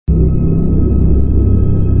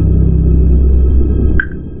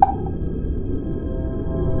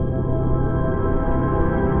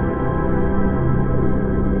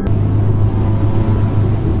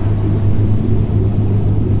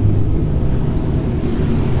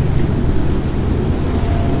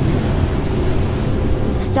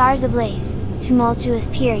Stars ablaze, tumultuous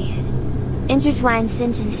period. Intertwined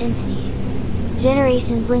sentient entities.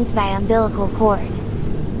 Generations linked by umbilical cord.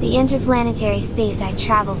 The interplanetary space I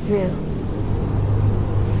travel through.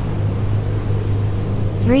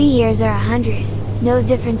 3 years or 100, no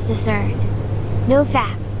difference discerned. No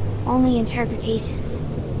facts, only interpretations.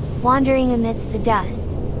 Wandering amidst the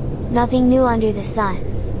dust. Nothing new under the sun.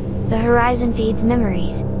 The horizon fades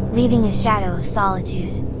memories, leaving a shadow of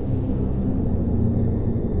solitude.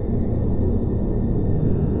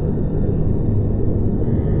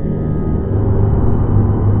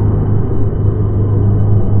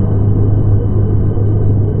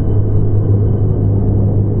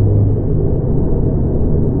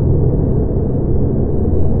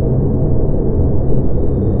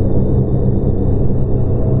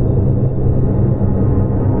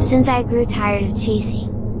 Since I grew tired of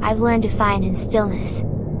chasing, I've learned to find in stillness.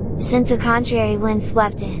 Since a contrary wind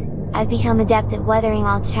swept in, I've become adept at weathering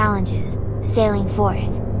all challenges, sailing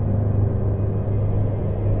forth.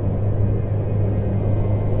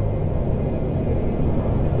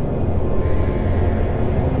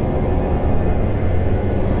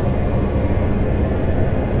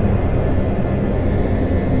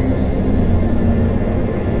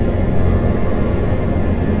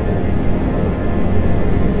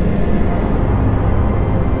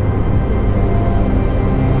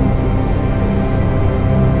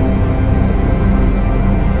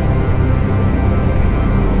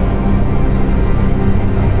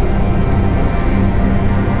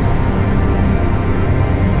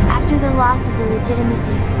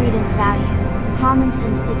 Legitimacy of freedom's value, common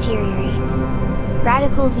sense deteriorates.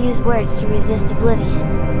 Radicals use words to resist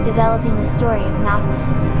oblivion, developing the story of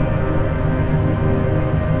Gnosticism.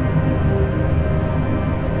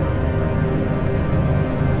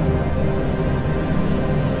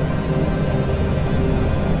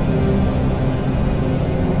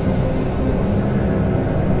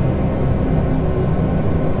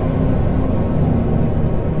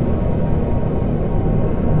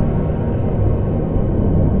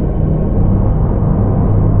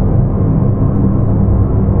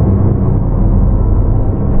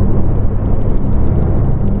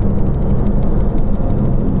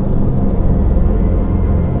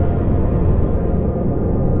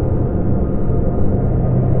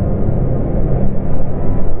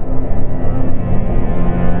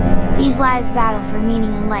 Lives battle for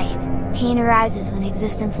meaning and light. Pain arises when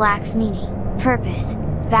existence lacks meaning, purpose,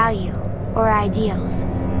 value, or ideals.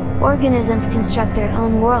 Organisms construct their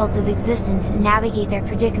own worlds of existence and navigate their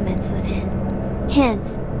predicaments within.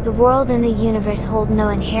 Hence, the world and the universe hold no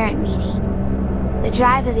inherent meaning. The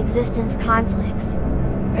drive of existence conflicts,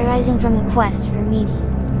 arising from the quest for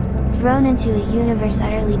meaning, thrown into a universe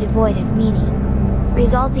utterly devoid of meaning,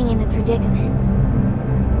 resulting in the predicament.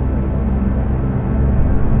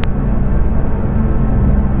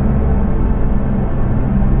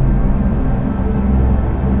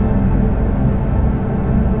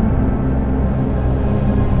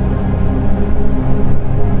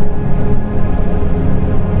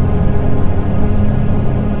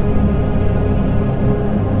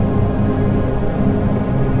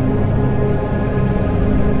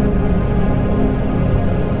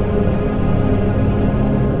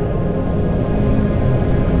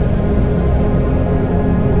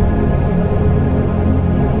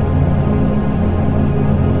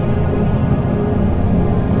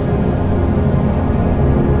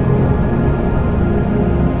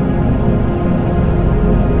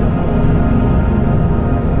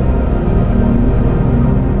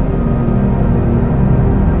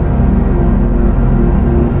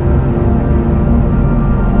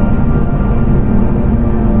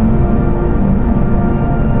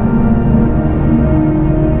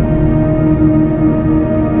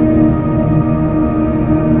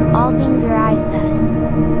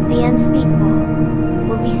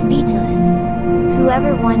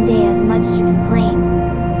 Whoever one day has much to proclaim,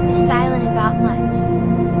 is silent about much.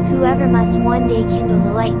 Whoever must one day kindle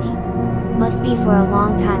the lightning, must be for a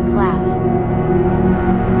long time cloud.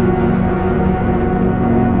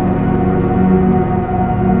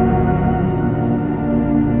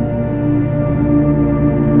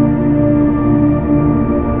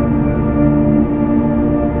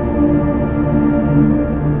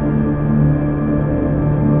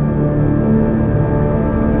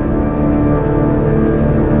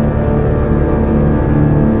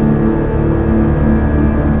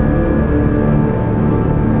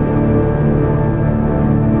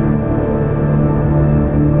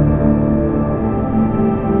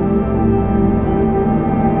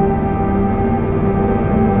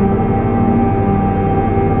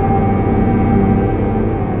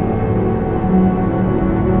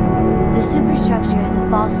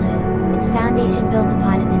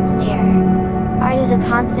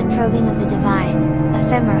 constant probing of the divine,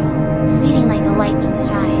 ephemeral, fleeting like a lightning's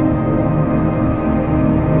shine.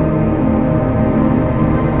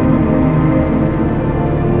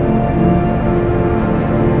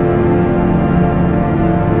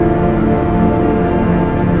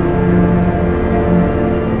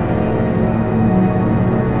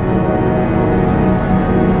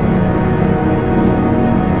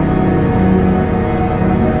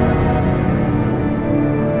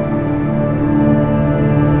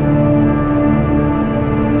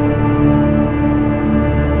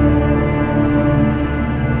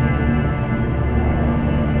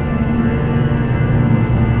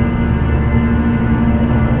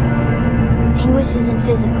 Anguish isn't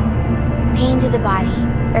physical. Pain to the body,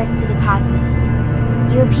 earth to the cosmos.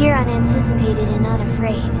 You appear unanticipated and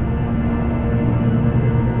unafraid.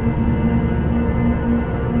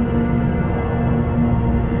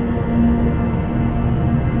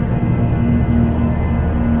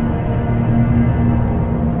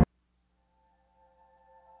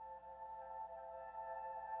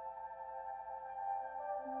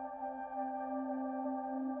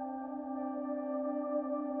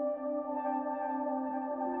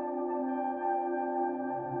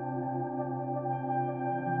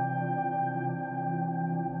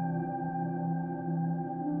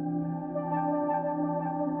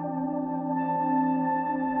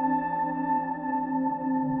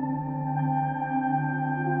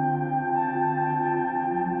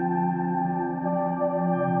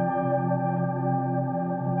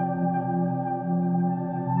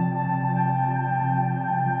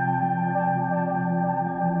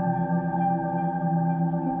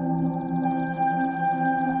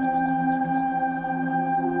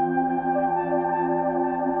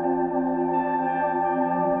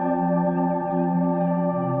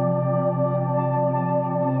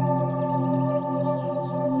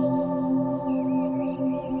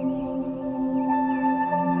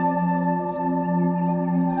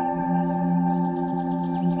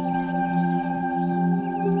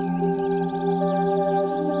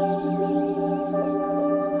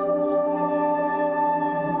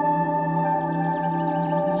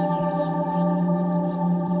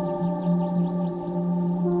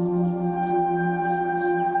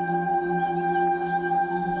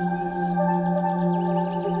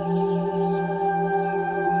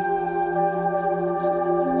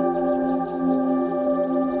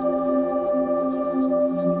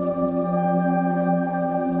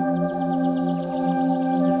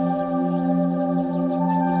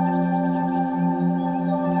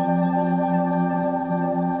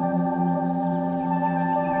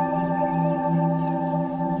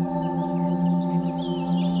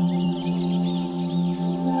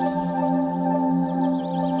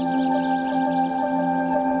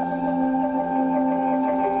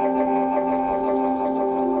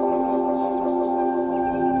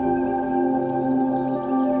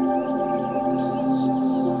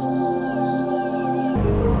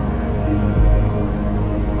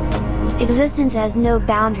 Existence has no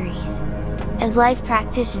boundaries. As life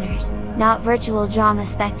practitioners, not virtual drama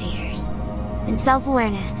spectators. In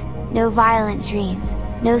self-awareness, no violent dreams,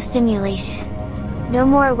 no stimulation. No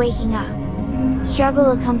more waking up.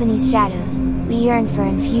 Struggle accompanies shadows, we yearn for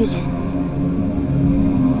infusion.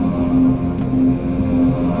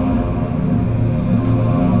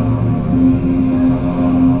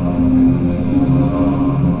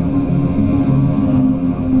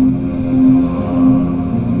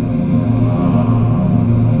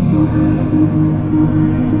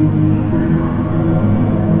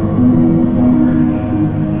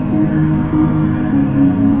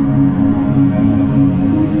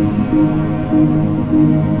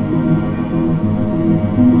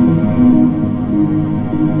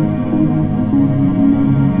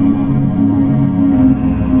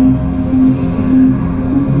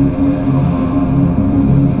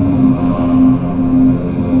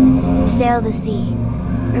 Sail the sea.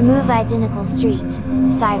 Remove identical streets,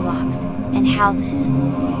 sidewalks, and houses.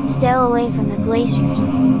 Sail away from the glaciers.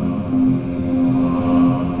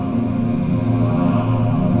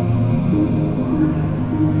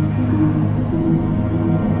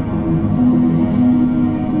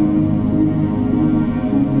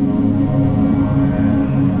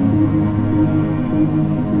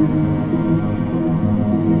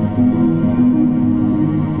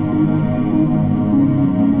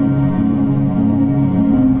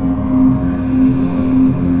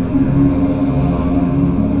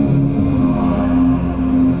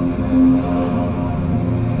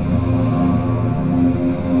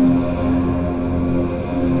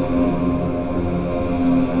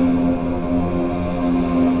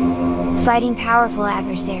 Fighting powerful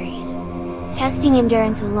adversaries. testing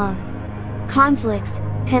endurance alone. Conflicts,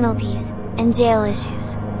 penalties, and jail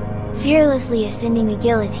issues. Fearlessly ascending the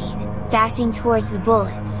guillotine, dashing towards the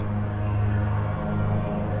bullets.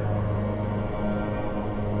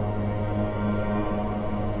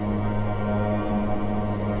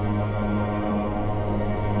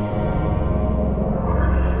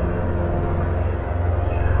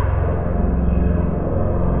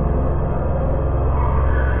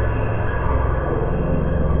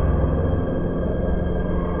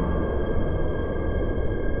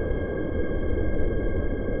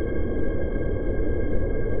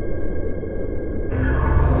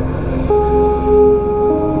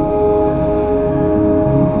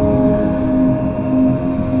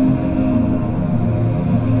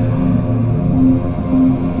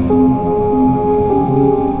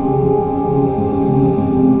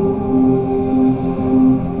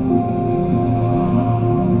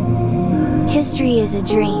 History is a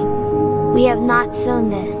dream. We have not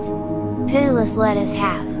sown this. Pitiless let us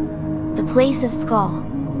have the place of skull.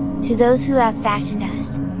 To those who have fashioned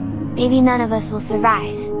us, maybe none of us will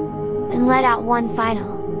survive. Then let out one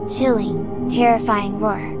final, chilling, terrifying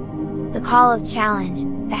roar. The call of challenge,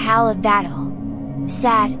 the howl of battle.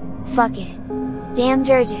 Sad, fuck it. Damn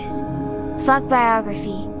dirges. Fuck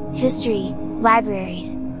biography, history,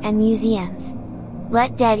 libraries, and museums.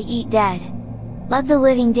 Let dead eat dead. Let the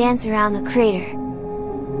living dance around the crater.